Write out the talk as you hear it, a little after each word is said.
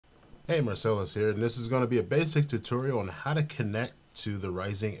Hey, Marcellus here, and this is going to be a basic tutorial on how to connect to the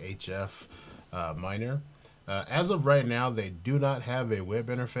RisingHF miner. As of right now, they do not have a web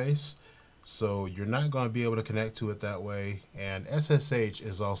interface, so you're not going to be able to connect to it that way, and SSH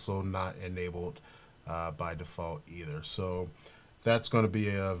is also not enabled by default either. So that's going to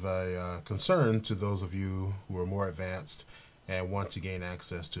be of a concern to those of you who are more advanced and want to gain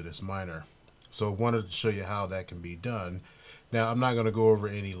access to this miner. So I wanted to show you how that can be done. Now, I'm not going to go over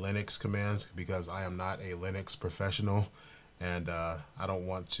any Linux commands because I am not a Linux professional, and I don't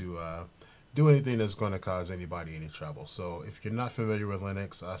want to do anything that's going to cause anybody any trouble. So if you're not familiar with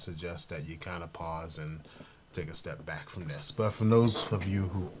Linux, I suggest that you kind of pause and take a step back from this. But for those of you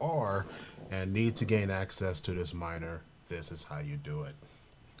who are and need to gain access to this miner, this is how you do it.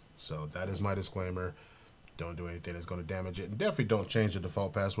 So that is my disclaimer. Don't do anything that's going to damage it, and definitely don't change the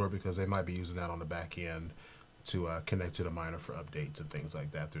default password because they might be using that on the back end to connect to the miner for updates and things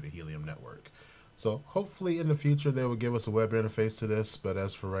like that through the Helium network. So hopefully in the future they will give us a web interface to this, but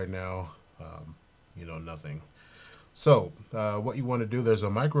as for right now, nothing. So what you want to do, there's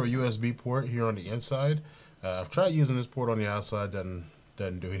a micro USB port here on the inside. I've tried using this port on the outside,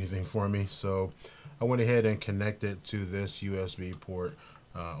 doesn't do anything for me, so I went ahead and connected to this USB port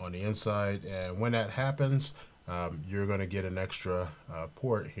on the inside, and when that happens, you're going to get an extra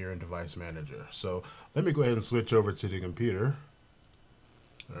port here in Device Manager. So let me go ahead and switch over to the computer.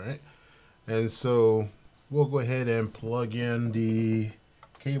 All right, and so we'll go ahead and plug in the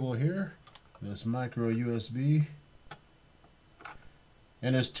cable here, this micro USB,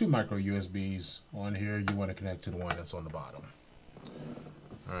 and there's two micro USBs on here. You want to connect to the one that's on the bottom.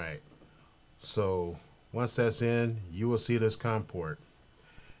 All right, so once that's in, you will see this COM port.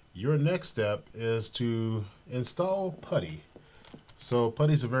 Your next step is to install PuTTY. So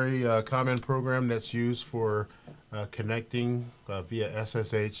PuTTY is a very common program that's used for connecting via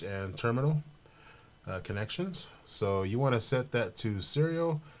SSH and terminal connections. So you want to set that to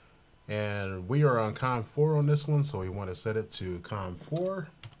serial, and we are on COM4 on this one, so we want to set it to COM4.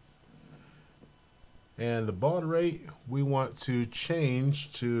 And the baud rate we want to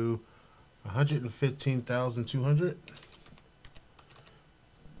change to 115,200.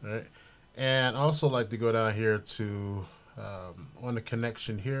 All right, and also like to go down here to on the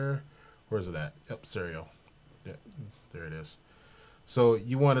connection here. Where is it at? Yep, serial. Yep, there it is. So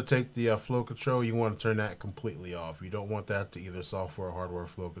you want to take the flow control. You want to turn that completely off. You don't want that to either software or hardware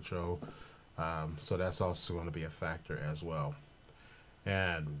flow control. So that's also going to be a factor as well.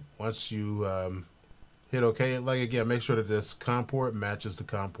 And once you hit OK, like again, make sure that this COM port matches the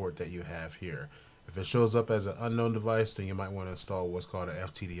COM port that you have here. If it shows up as an unknown device, then you might want to install what's called an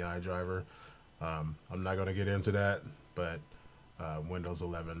FTDI driver. I'm not going to get into that, but Windows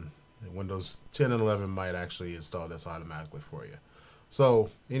 10 and 11 might actually install this automatically for you. So,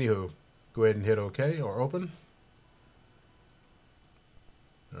 anywho, go ahead and hit OK or open.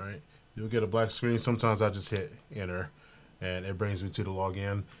 All right, you'll get a black screen. Sometimes I just hit enter, and it brings me to the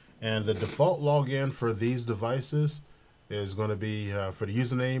login. And the default login for these devices is going to be for the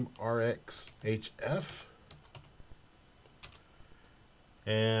username RisingHF,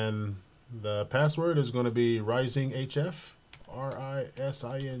 and the password is going to be RisingHF,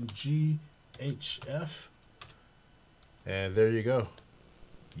 RisingHF, and there you go,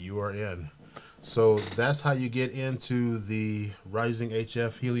 you are in. So that's how you get into the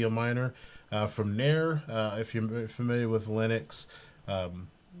RisingHF Helium miner. From there, if you're familiar with Linux,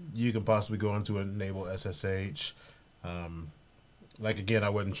 you can possibly go into enable SSH. Like again, I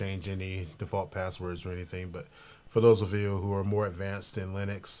wouldn't change any default passwords or anything, but for those of you who are more advanced in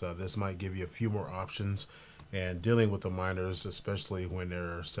Linux, this might give you a few more options and dealing with the miners, especially when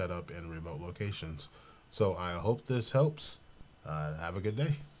they're set up in remote locations. So I hope this helps. Have a good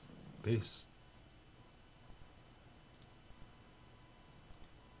day. Peace.